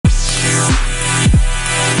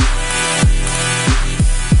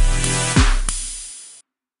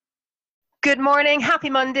morning. Happy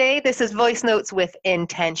Monday. This is Voice Notes with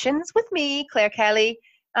Intentions with me, Claire Kelly,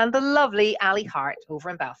 and the lovely Ali Hart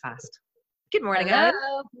over in Belfast. Good morning, Ali.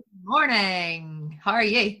 Hello. Good morning. How are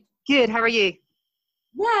you? Good. How are you?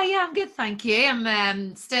 Yeah, I'm good, thank you. I'm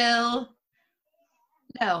we're still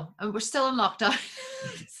in lockdown.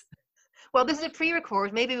 Well, this is a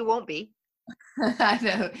pre-record. Maybe we won't be. I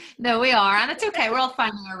know. No, we are, and it's okay. We're all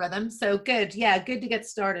finding our rhythm. So good. Yeah, good to get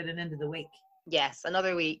started and into the week. Yes,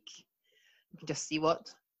 another week. We can just see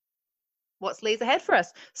what lays ahead for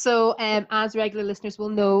us. So, as regular listeners will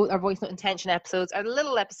know, our Voice Note Intention episodes are the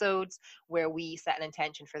little episodes where we set an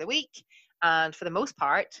intention for the week. And for the most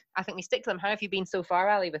part, I think we stick to them. How have you been so far,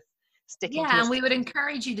 Ali, with sticking to Yeah, this? and we would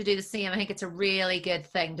encourage you to do the same. I think it's a really good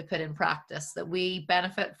thing to put in practice that we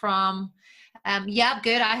benefit from.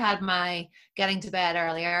 Good. I had my getting to bed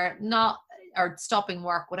earlier, or stopping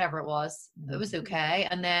work, whatever it was. It was okay.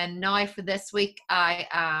 And then now for this week, I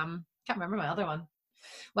can't remember my other one.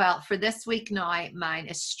 Well, for this week now, mine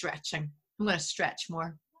is stretching. I'm going to stretch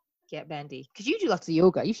more. Get bendy. Because you do lots of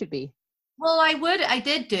yoga. You should be. Well, I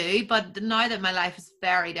did do, but now that my life is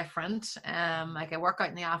very different, like I work out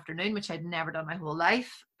in the afternoon, which I'd never done my whole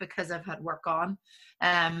life because I've had work on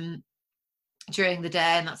during the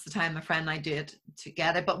day, and that's the time my friend and I do it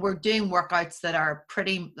together. But we're doing workouts that are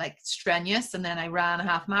pretty like strenuous, and then I ran a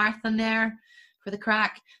half marathon there for the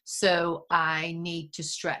crack, so I need to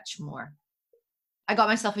stretch more. I got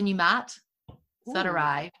myself a new mat. So that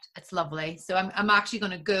arrived. It's lovely. So I'm actually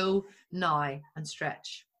going to go now and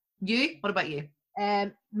stretch. You? What about you?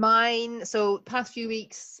 Mine. So past few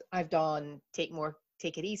weeks, I've done take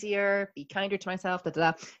it easier, be kinder to myself.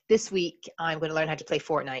 This week, I'm going to learn how to play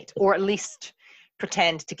Fortnite, or at least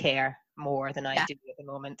pretend to care more than I do at the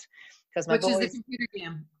moment. Because Which is the computer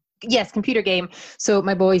game. Yes, computer game. So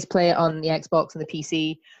my boys play it on the Xbox and the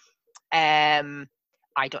PC.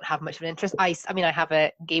 I don't have much of an interest. I mean, I have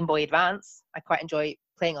a Game Boy Advance. I quite enjoy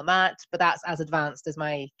playing on that, but that's as advanced as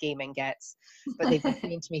my gaming gets. But they've been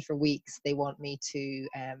saying to me for weeks they want me to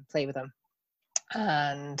play with them.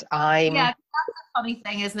 And that's a funny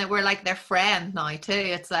thing, isn't it? We're like their friend now too.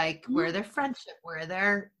 It's like we're their friendship, we're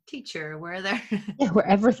their teacher, we're their we're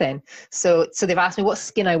everything. So they've asked me what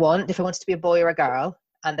skin I want, if I want it to be a boy or a girl.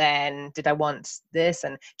 And then did I want this?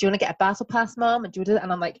 And do you want to get a battle pass, Mom? And do you do it?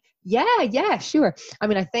 And I'm like, yeah, sure. I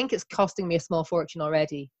mean, I think it's costing me a small fortune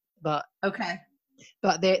already, but okay.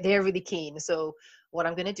 But they're really keen. So what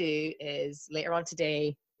I'm going to do is later on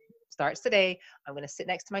today, I'm going to sit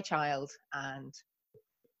next to my child and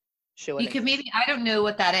show it. You could maybe, I don't know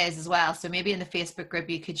what that is as well. So maybe in the Facebook group,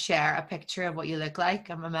 you could share a picture of what you look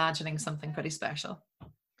like. I'm imagining something pretty special.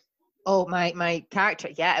 Oh, my character.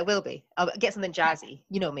 Yeah, it will be. I'll get something jazzy.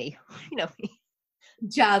 You know me.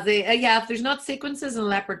 Jazzy. If there's not sequences in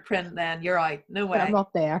leopard print, then you're out. No way. But I'm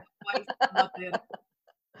not there.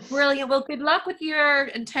 Brilliant. Well, good luck with your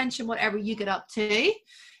intention, whatever you get up to.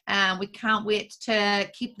 We can't wait to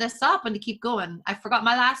keep this up and to keep going. I forgot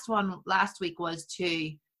my last one last week was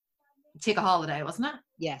to take a holiday, wasn't it?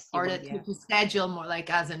 Yes. Or to schedule more, like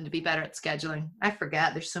as in to be better at scheduling. I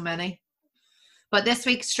forget. There's so many. But this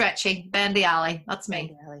week, stretchy, bendy alley. That's me.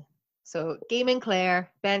 Bendy alley. So gaming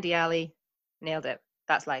Claire, bendy alley, nailed it.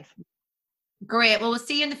 That's life. Great. Well, we'll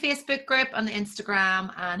see you in the Facebook group and the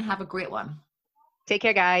Instagram, and have a great one. Take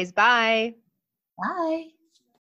care, guys. Bye. Bye.